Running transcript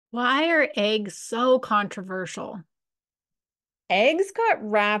Why are eggs so controversial? Eggs got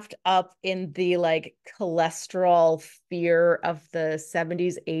wrapped up in the like cholesterol fear of the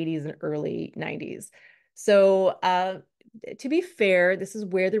 70s, 80s, and early 90s. So, to be fair, this is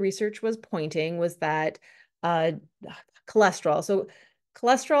where the research was pointing was that uh, cholesterol. So,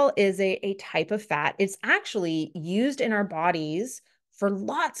 cholesterol is a type of fat. It's actually used in our bodies for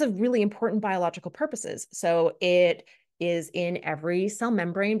lots of really important biological purposes. So, it is in every cell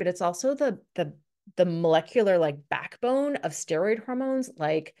membrane, but it's also the molecular like backbone of steroid hormones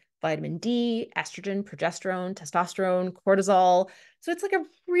like vitamin D, estrogen, progesterone, testosterone, cortisol. So it's like a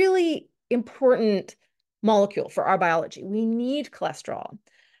really important molecule for our biology. We need cholesterol.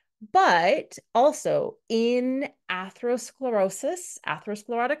 But also in atherosclerotic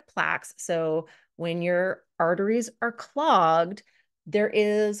plaques, so when your arteries are clogged, there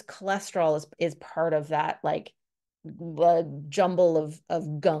is cholesterol is part of that like the jumble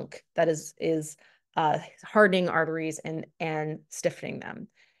of gunk that is hardening arteries and stiffening them.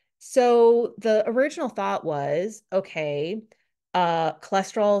 So the original thought was, okay,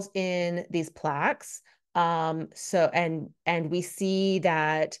 cholesterol's in these plaques. So we see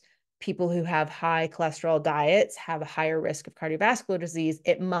that people who have high cholesterol diets have a higher risk of cardiovascular disease.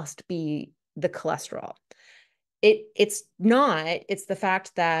 It must be the cholesterol. It's not, it's the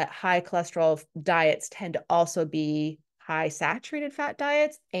fact that high cholesterol diets tend to also be high saturated fat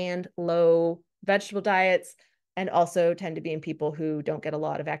diets and low vegetable diets, and also tend to be in people who don't get a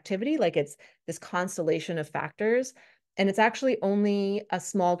lot of activity. Like it's this constellation of factors. And it's actually only a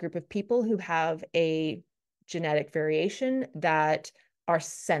small group of people who have a genetic variation that are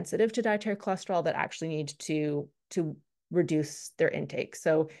sensitive to dietary cholesterol that actually need to reduce their intake.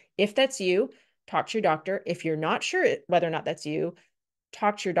 So if that's you, talk to your doctor. If you're not sure whether or not that's you,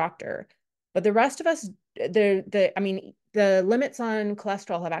 talk to your doctor. But the rest of us, I mean, the limits on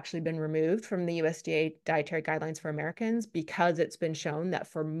cholesterol have actually been removed from the USDA dietary guidelines for Americans because it's been shown that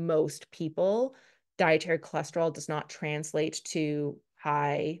for most people, dietary cholesterol does not translate to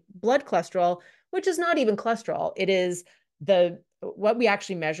high blood cholesterol, which is not even cholesterol. It is the what we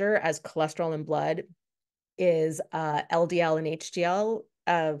actually measure as cholesterol in blood is LDL and HDL.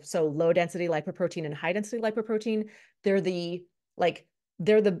 So low density lipoprotein and high density lipoprotein. They're the like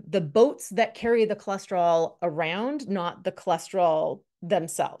they're the boats that carry the cholesterol around, not the cholesterol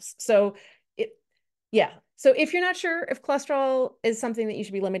themselves. So it yeah. So if you're not sure if cholesterol is something that you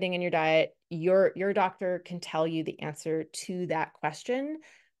should be limiting in your diet, your doctor can tell you the answer to that question.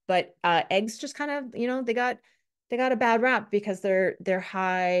 But eggs just kind of, they got a bad rap because they're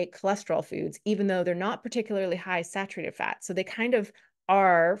high cholesterol foods, even though they're not particularly high saturated fat. So they kind of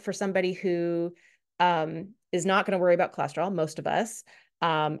are for somebody who is not going to worry about cholesterol, most of us.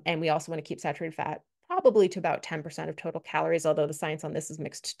 And we also want to keep saturated fat probably to about 10% of total calories, although the science on this is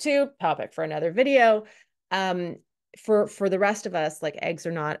mixed too. Topic for another video. Um, for the rest of us, like eggs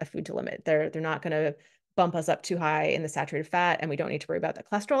are not a food to limit. They're not going to bump us up too high in the saturated fat, and we don't need to worry about the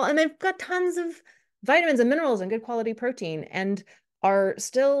cholesterol. And they've got tons of vitamins and minerals and good quality protein and are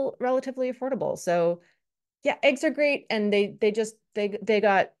still relatively affordable. So yeah, eggs are great, and they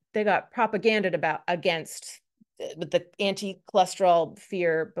got propaganded about against with the anti-cholesterol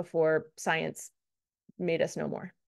fear before science made us know more.